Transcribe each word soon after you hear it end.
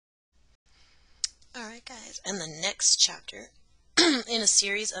Alright guys, and the next chapter in a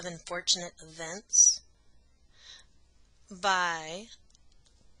series of unfortunate events by,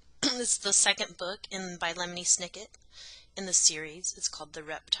 this is the second book by Lemony Snicket in the series. It's called The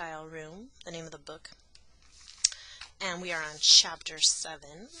Reptile Room, the name of the book. And we are on chapter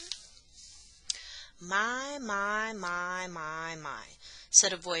 7. My,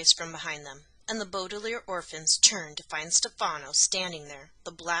 said a voice from behind them. And the Baudelaire orphans turned to find Stefano standing there,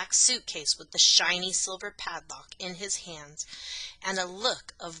 the black suitcase with the shiny silver padlock in his hands, and a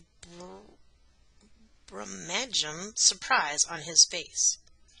look of brummagem surprise on his face.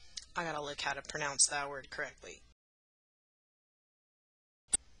 I gotta look how to pronounce that word correctly.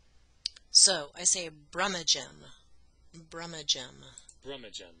 So, I say brummagem. Brummagem.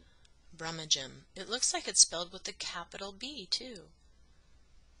 Brummagem. Brummagem. It looks like it's spelled with a capital B, too.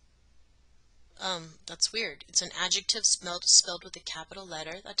 That's weird. It's an adjective spelled with a capital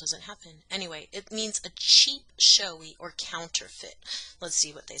letter. That doesn't happen. Anyway, it means a cheap, showy, or counterfeit. Let's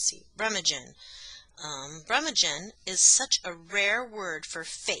see what they see. Brummagem. Brummagem is such a rare word for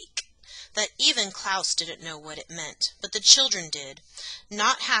fake that even Klaus didn't know what it meant, but the children did.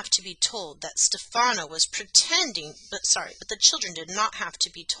 Not have to be told that Stefano was pretending, but the children did not have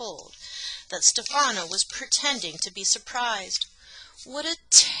to be told that Stefano was pretending to be surprised. What a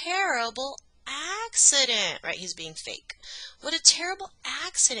terrible accident, right? He's being fake. What a terrible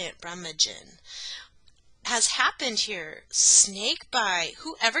accident, Brummagem, has happened here. Snake bite.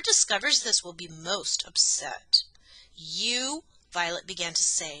 Whoever discovers this will be most upset. You, Violet began to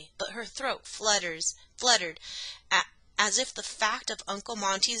say, but her throat fluttered as if the fact of Uncle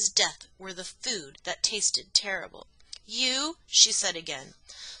Monty's death were the food that tasted terrible. You, she said again.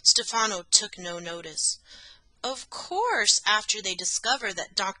 Stefano took no notice. Of course, after they discover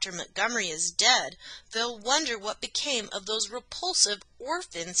that Dr. Montgomery is dead, they'll wonder what became of those repulsive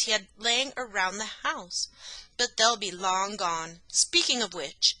orphans he had laying around the house. But they'll be long gone. Speaking of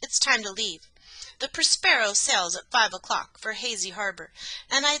which, it's time to leave. The Prospero sails at 5 o'clock for Hazy Harbor,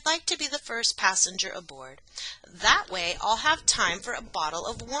 and I'd like to be the first passenger aboard. That way I'll have time for a bottle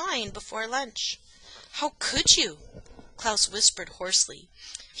of wine before lunch. How could you? Klaus whispered hoarsely.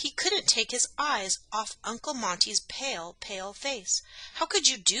 He couldn't take his eyes off Uncle Monty's pale face. How could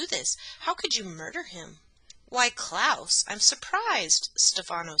you do this? How could you murder him? Why, Klaus, I'm surprised,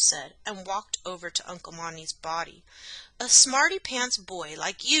 Stefano said, and walked over to Uncle Monty's body. A smarty-pants boy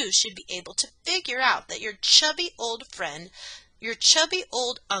like you should be able to figure out that your chubby old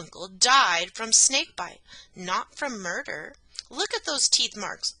uncle died from snakebite, not from murder. Look at those teeth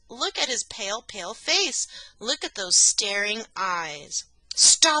marks. Look at his pale face. Look at those staring eyes.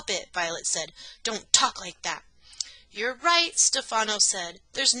 Stop it, Violet said. Don't talk like that. You're right, Stefano said.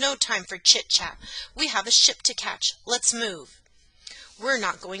 There's no time for chit-chat. We have a ship to catch. Let's move. We're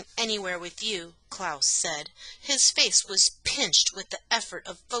not going anywhere with you, Klaus said. His face was pinched with the effort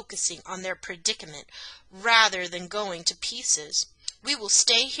of focusing on their predicament rather than going to pieces. We will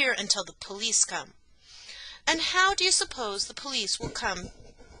stay here until the police come. And how do you suppose the police will come?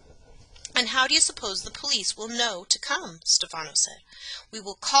 And how do you suppose the police will know to come? Stefano said. We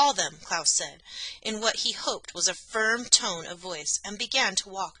will call them, Klaus said, in what he hoped was a firm tone of voice, and began to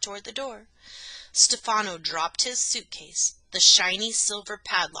walk toward the door. Stefano dropped his suitcase, the shiny silver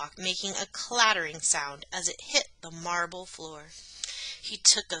padlock making a clattering sound as it hit the marble floor. He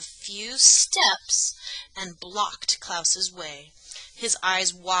took a few steps and blocked Klaus's way, his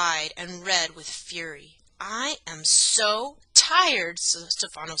eyes wide and red with fury. I am so tired,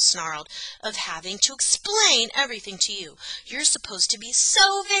 Stefano snarled, of having to explain everything to you. You're supposed to be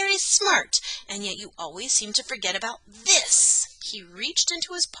so very smart, and yet you always seem to forget about this. He reached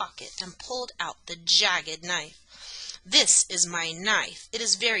into his pocket and pulled out the jagged knife. This is my knife. It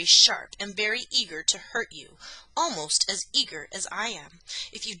is very sharp and very eager to hurt you, almost as eager as I am.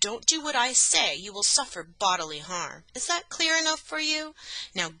 If you don't do what I say, you will suffer bodily harm. Is that clear enough for you?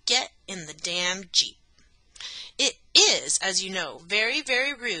 Now get in the damn Jeep. It is, as you know, very,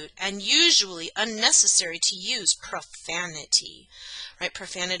 very rude and usually unnecessary to use profanity. Right?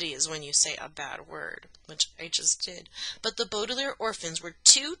 Profanity is when you say a bad word, which I just did. But the Baudelaire orphans were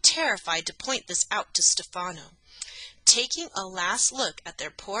too terrified to point this out to Stefano. Taking a last look at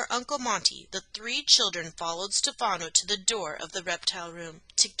their poor Uncle Monty, the three children followed Stefano to the door of the reptile room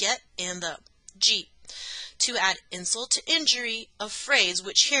to get in the Jeep. To add insult to injury, a phrase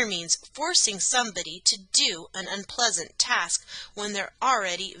which here means forcing somebody to do an unpleasant task when they're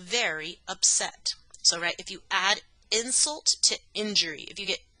already very upset. So, right, if you add insult to injury,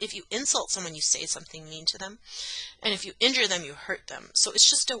 if you insult someone, you say something mean to them, and if you injure them, you hurt them. So it's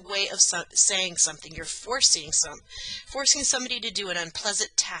just a way of saying something. You're forcing somebody to do an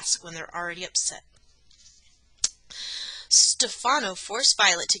unpleasant task when they're already upset. Stefano forced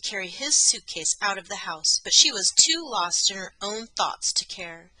Violet to carry his suitcase out of the house, but she was too lost in her own thoughts to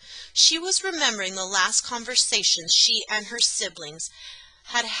care. She was remembering the last conversations she and her siblings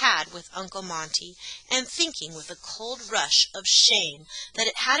had had with Uncle Monty, and thinking with a cold rush of shame that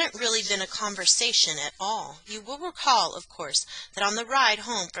it hadn't really been a conversation at all. You will recall, of course, that on the ride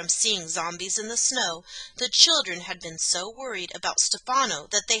home from seeing zombies in the snow, the children had been so worried about Stefano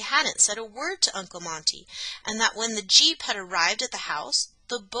that they hadn't said a word to Uncle Monty, and that when the Jeep had arrived at the house,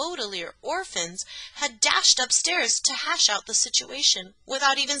 the Baudelaire orphans had dashed upstairs to hash out the situation,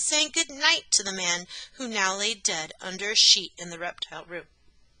 without even saying good night to the man who now lay dead under a sheet in the Reptile room.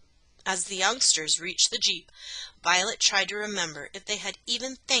 As the youngsters reached the Jeep, Violet tried to remember if they had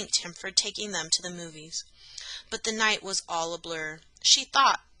even thanked him for taking them to the movies. But the night was all a blur. She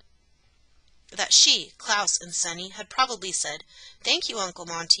thought that she, Klaus, and Sonny had probably said, "Thank you, Uncle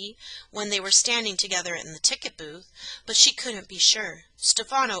Monty," when they were standing together in the ticket booth, but she couldn't be sure.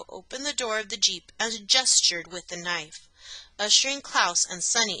 Stefano opened the door of the Jeep and gestured with the knife, ushering Klaus and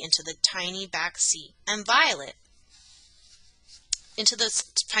Sonny into the tiny back seat, and Violet,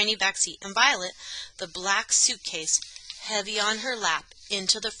 the black suitcase heavy on her lap,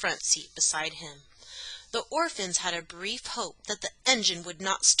 into the front seat beside him. The orphans had a brief hope that the engine would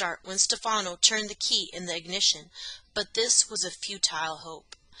not start when Stefano turned the key in the ignition, but this was a futile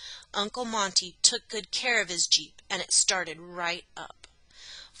hope. Uncle Monty took good care of his Jeep, and it started right up.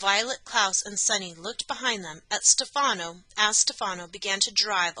 Violet, Klaus, and Sonny looked behind them at Stefano as Stefano began to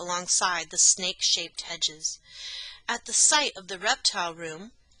drive alongside the snake-shaped hedges. At the sight of the reptile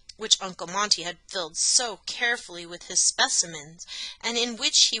room, which Uncle Monty had filled so carefully with his specimens, and in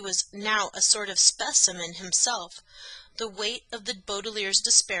which he was now a sort of specimen himself, the weight of the Baudelaire's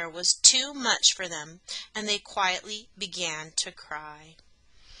despair was too much for them, and they quietly began to cry.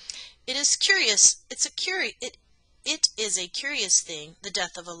 It is a curious thing, the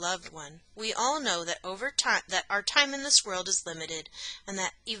death of a loved one. We all know that that our time in this world is limited, and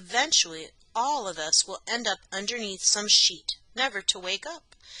that eventually all of us will end up underneath some sheet, never to wake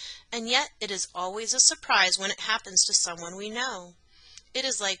up. And yet it is always a surprise when it happens to someone we know. It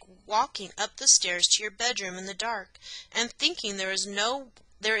is like walking up the stairs to your bedroom in the dark, and thinking there is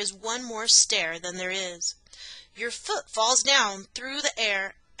one more stair than there is. Your foot falls down through the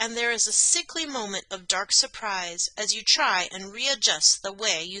air, and there is a sickly moment of dark surprise as you try and readjust the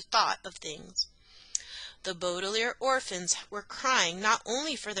way you thought of things. The Baudelaire orphans were crying not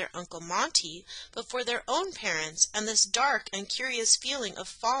only for their Uncle Monty, but for their own parents, and this dark and curious feeling of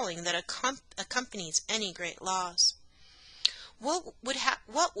falling that accompanies any great loss. What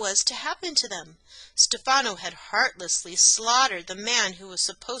was to happen to them? Stefano had heartlessly slaughtered the man who was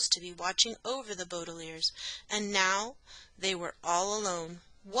supposed to be watching over the Baudelaires, and now they were all alone.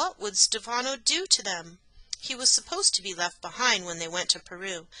 What would Stefano do to them? He was supposed to be left behind when they went to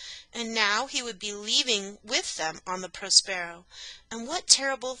Peru, and now he would be leaving with them on the Prospero. And what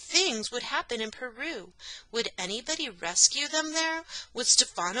terrible things would happen in Peru? Would anybody rescue them there? Would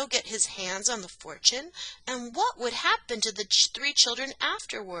Stefano get his hands on the fortune? And what would happen to the three children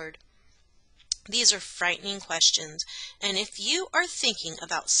afterward? These are frightening questions, and if you are thinking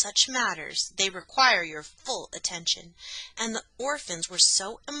about such matters, they require your full attention. And the orphans were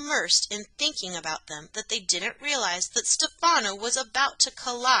so immersed in thinking about them that they didn't realize that Stefano was about to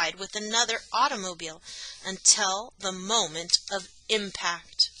collide with another automobile until the moment of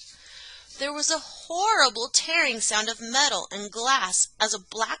impact. There was a horrible tearing sound of metal and glass as a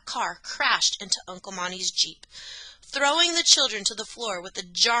black car crashed into Uncle Monty's Jeep, throwing the children to the floor with a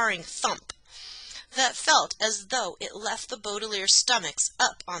jarring thump that felt as though it left the Baudelaire's stomachs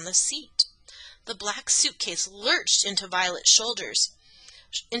up on the seat. The black suitcase lurched into Violet's shoulder,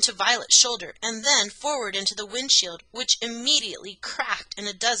 and then forward into the windshield, which immediately cracked in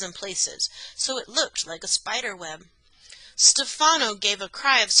a dozen places, so it looked like a spider web. Stefano gave a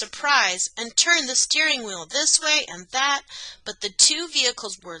cry of surprise and turned the steering wheel this way and that, but the two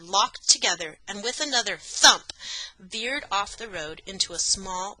vehicles were locked together, and with another thump, veered off the road into a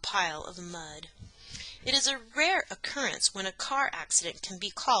small pile of mud. It is a rare occurrence when a car accident can be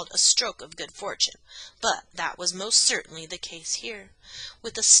called a stroke of good fortune, but that was most certainly the case here.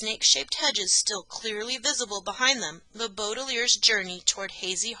 With the snake-shaped hedges still clearly visible behind them, the Baudelaire's journey toward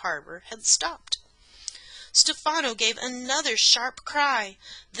Hazy Harbor had stopped. Stefano gave another sharp cry,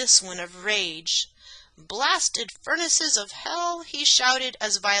 this one of rage. "Blasted furnaces of hell!" he shouted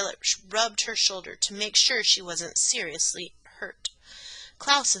as Violet rubbed her shoulder to make sure she wasn't seriously hurt.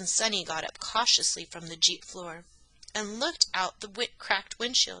 Klaus and Sonny got up cautiously from the Jeep floor and looked out the cracked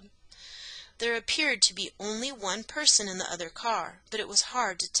windshield. There appeared to be only one person in the other car, but it was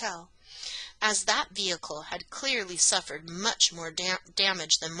hard to tell. as that vehicle had clearly suffered much more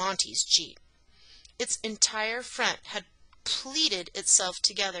damage than Monty's Jeep. Its entire front had pleated itself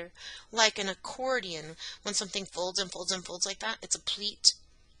together like an accordion. When something folds and folds and folds like that, it's a pleat.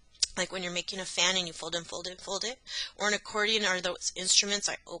 Like when you're making a fan and you fold and fold it, fold it. Or an accordion are those instruments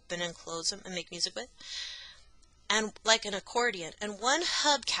I open and close them and make music with. And like an accordion, and one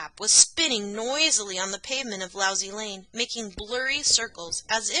hubcap was spinning noisily on the pavement of Lousy Lane, making blurry circles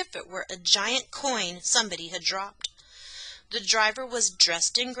as if it were a giant coin somebody had dropped. The driver was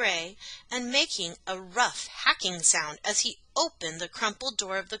dressed in gray and making a rough hacking sound as he opened the crumpled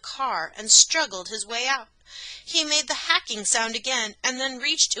door of the car and struggled his way out. He made the hacking sound again and then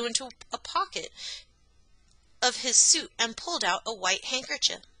reached into a pocket of his suit and pulled out a white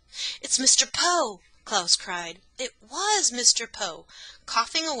handkerchief. "It's Mr. Poe!" Klaus cried. It was Mr. Poe,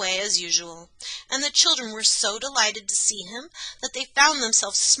 coughing away as usual, and the children were so delighted to see him that they found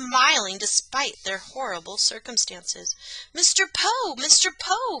themselves smiling despite their horrible circumstances. "Mr. Poe! Mr.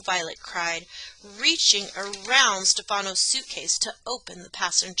 Poe!" Violet cried, reaching around Stefano's suitcase to open the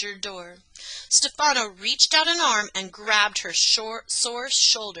passenger door. Stefano reached out an arm and grabbed her sore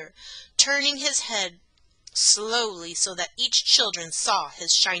shoulder, turning his head slowly so that each children saw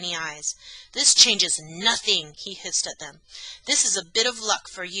his shiny eyes. "This changes nothing," he hissed at them. "This is a bit of luck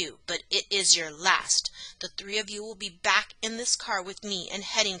for you, but it is your last. The three of you will be back in this car with me and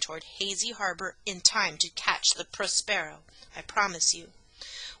heading toward Hazy Harbor in time to catch the Prospero. I promise you."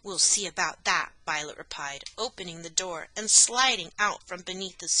 "We'll see about that," Violet replied, opening the door and sliding out from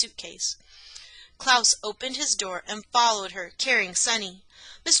beneath the suitcase. Klaus opened his door and followed her, carrying Sonny.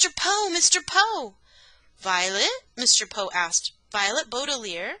 "Mr. Poe! Mr. Poe!" "Violet?" Mr. Poe asked. "Violet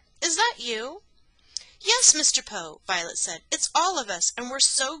Baudelaire? Is that you?" "Yes, Mr. Poe," Violet said. "It's all of us, and we're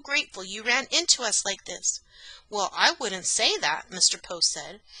so grateful you ran into us like this." "Well, I wouldn't say that," Mr. Poe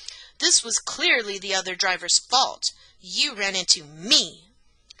said. "This was clearly the other driver's fault. You ran into me."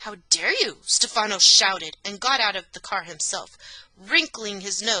 "How dare you!" Stefano shouted and got out of the car himself, wrinkling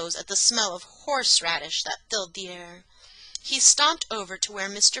his nose at the smell of horseradish that filled the air. He stomped over to where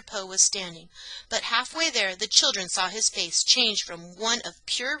Mr. Poe was standing, but halfway there the children saw his face change from one of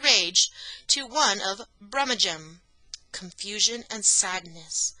pure rage to one of brummagem, confusion and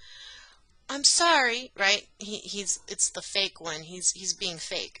sadness. "I'm sorry," right? It's the fake one. He's being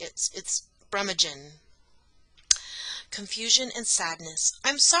fake. It's brummagem. Confusion and sadness.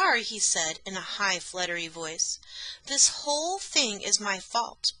 "I'm sorry," he said in a high, fluttery voice. "This whole thing is my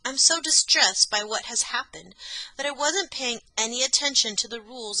fault. I'm so distressed by what has happened that I wasn't paying any attention to the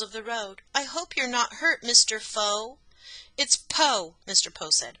rules of the road. I hope you're not hurt, Mr. Foe." "It's Poe," Mr.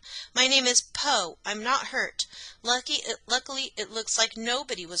 Poe said. "My name is Poe. I'm not hurt. Luckily, it looks like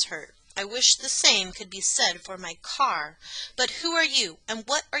nobody was hurt. I wish the same could be said for my car. But who are you, and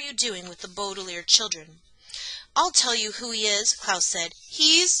what are you doing with the Baudelaire children?" "I'll tell you who he is," Klaus said.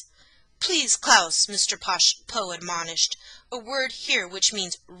 "He's—" "Please, Klaus," Mr. Poe admonished, a word here which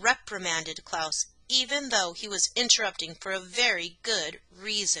means reprimanded Klaus, even though he was interrupting for a very good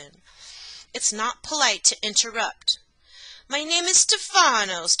reason. "It's not polite to interrupt." "My name is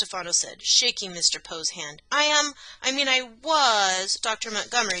Stefano," Stefano said, shaking Mr. Poe's hand. I was Dr.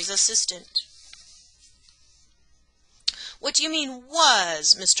 Montgomery's assistant." "What do you mean,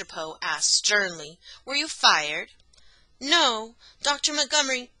 was?" Mr. Poe asked sternly. "Were you fired?" "No, Dr.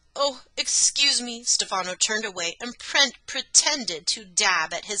 Montgomery—" "Oh, excuse me." Stefano turned away and pretended to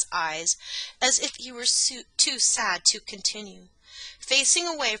dab at his eyes as if he were too sad to continue. Facing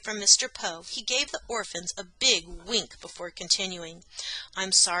away from Mr. Poe, he gave the orphans a big wink before continuing.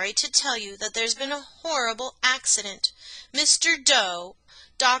 "I'm sorry to tell you that there's been a horrible accident. Mr.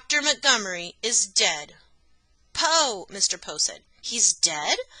 Dr. Montgomery, is dead." "Poe," Mr. Poe said. "He's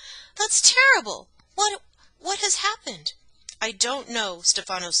dead? That's terrible. What has happened?" "I don't know,"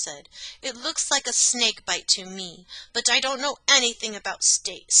 Stefano said. "It looks like a snake bite to me, but I don't know anything about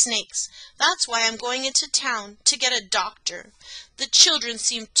snakes. That's why I'm going into town to get a doctor. The children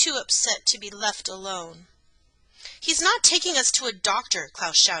seem too upset to be left alone." "He's not taking us to a doctor,"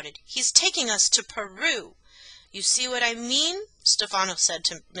 Klaus shouted. "He's taking us to Peru." "You see what I mean?" Stefano said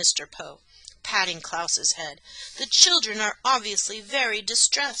to Mr. Poe, patting Klaus's head. "The children are obviously very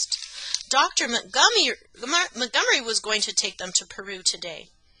distressed. Dr. Montgomery was going to take them to Peru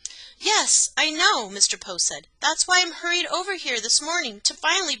today." "Yes, I know," Mr. Poe said. "That's why I'm hurried over here this morning to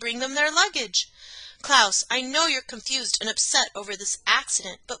finally bring them their luggage. Klaus, I know you're confused and upset over this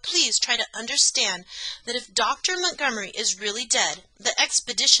accident, but please try to understand that if Dr. Montgomery is really dead, the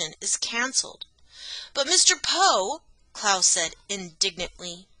expedition is canceled." "But Mr. Poe," Klaus said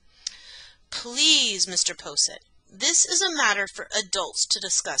indignantly. "Please," Mr. Poe said. This is a matter for adults to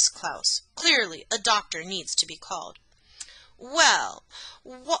discuss, Klaus. Clearly, a doctor needs to be called. Well,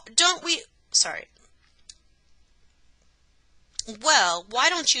 Well, why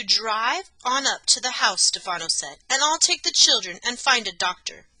don't you drive on up to the house, Stefano said, and I'll take the children and find a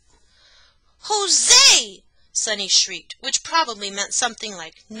doctor. Jose! Sonny shrieked, which probably meant something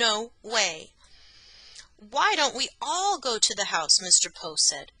like, no way. Why don't we all go to the house, Mr. Poe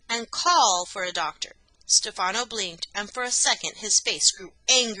said, and call for a doctor? Stefano blinked, and for a second his face grew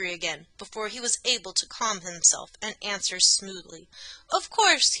angry again before he was able to calm himself and answer smoothly. Of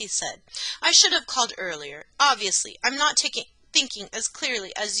course, he said. I should have called earlier. Obviously, I'm not thinking as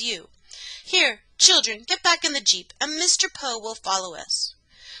clearly as you. Here, children, get back in the Jeep, and Mr. Poe will follow us.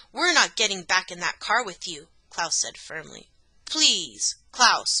 We're not getting back in that car with you, Klaus said firmly. Please,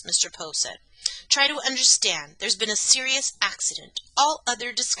 Klaus, Mr. Poe said. Try to understand. There's been a serious accident. All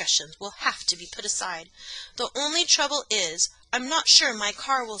other discussions will have to be put aside. The only trouble is, I'm not sure my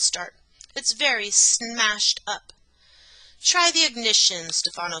car will start. It's very smashed up. Try the ignition,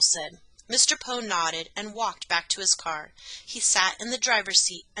 Stefano said. Mr. Poe nodded and walked back to his car. He sat in the driver's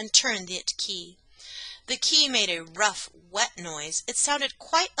seat and turned the key. The key made a rough, wet noise. It sounded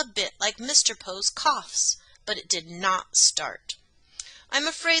quite a bit like Mr. Poe's coughs, but it did not start. I'm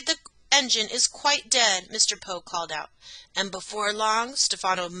afraid the engine is quite dead, Mr. Poe called out. And before long,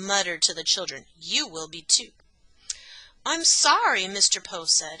 Stefano muttered to the children, You will be too. I'm sorry, Mr. Poe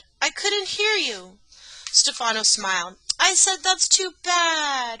said. I couldn't hear you. Stefano smiled. I said that's too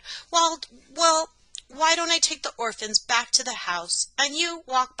bad. Well, why don't I take the orphans back to the house, and you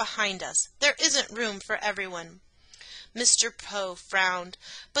walk behind us? There isn't room for everyone. Mr. Poe frowned.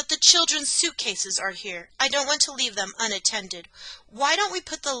 But the children's suitcases are here. I don't want to leave them unattended. Why don't we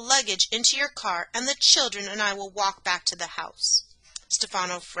put the luggage into your car, and the children and I will walk back to the house?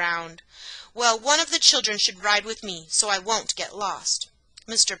 Stefano frowned. Well, one of the children should ride with me, so I won't get lost.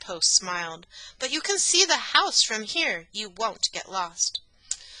 Mr. Poe smiled. But you can see the house from here. You won't get lost.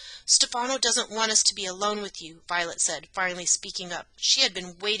 Stefano doesn't want us to be alone with you, Violet said, finally speaking up. She had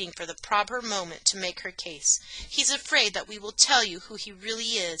been waiting for the proper moment to make her case. He's afraid that we will tell you who he really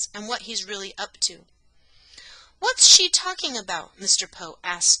is and what he's really up to. What's she talking about? Mr. Poe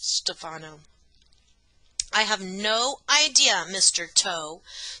asked Stefano. I have no idea, Mr. Toe,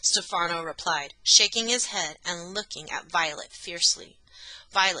 Stefano replied, shaking his head and looking at Violet fiercely.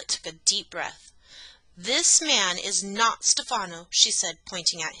 Violet took a deep breath. This man is not Stefano, she said,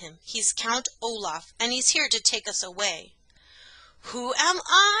 pointing at him. He's Count Olaf, and he's here to take us away. Who am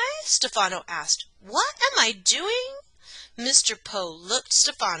I? Stefano asked. What am I doing? Mr. Poe looked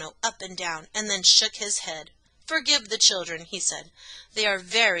Stefano up and down, and then shook his head. Forgive the children, he said. They are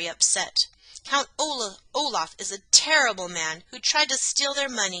very upset. Count Olaf is a terrible man who tried to steal their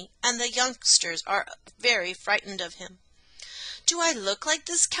money, and the youngsters are very frightened of him. Do I look like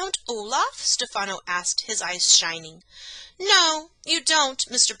this Count Olaf? Stefano asked, his eyes shining. No, you don't,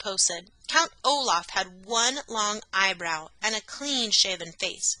 Mr. Poe said. Count Olaf had one long eyebrow and a clean-shaven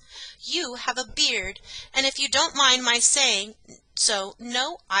face. You have a beard, and if you don't mind my saying so,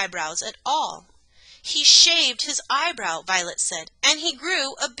 no eyebrows at all. He shaved his eyebrow, Violet said, and he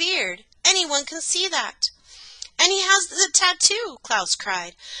grew a beard. Anyone can see that. And he has the tattoo, Klaus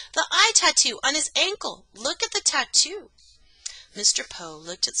cried. The eye tattoo on his ankle. Look at the tattoo. Mr. Poe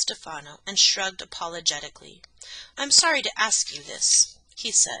looked at Stefano and shrugged apologetically. I'm sorry to ask you this, he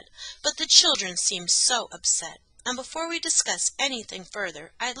said, but the children seem so upset, and before we discuss anything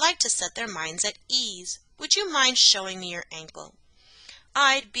further, I'd like to set their minds at ease. Would you mind showing me your ankle?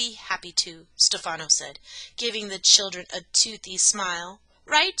 I'd be happy to, Stefano said, giving the children a toothy smile.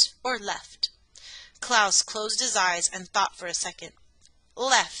 Right or left? Klaus closed his eyes and thought for a second.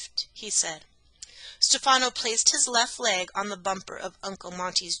 Left, he said. Stefano placed his left leg on the bumper of Uncle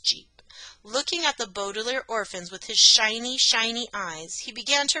Monty's Jeep. Looking at the Baudelaire orphans with his shiny, shiny eyes, he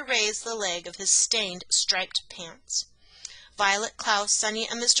began to raise the leg of his stained, striped pants. Violet, Klaus, Sonny,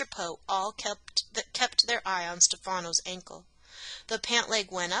 and Mr. Poe all kept their eye on Stefano's ankle. The pant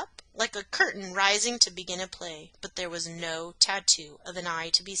leg went up, like a curtain rising to begin a play, but there was no tattoo of an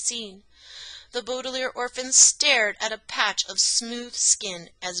eye to be seen. The Baudelaire orphans stared at a patch of smooth skin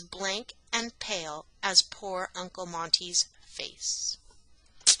as blank and pale as poor Uncle Monty's face.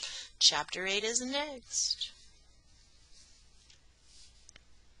 Chapter 8 is next.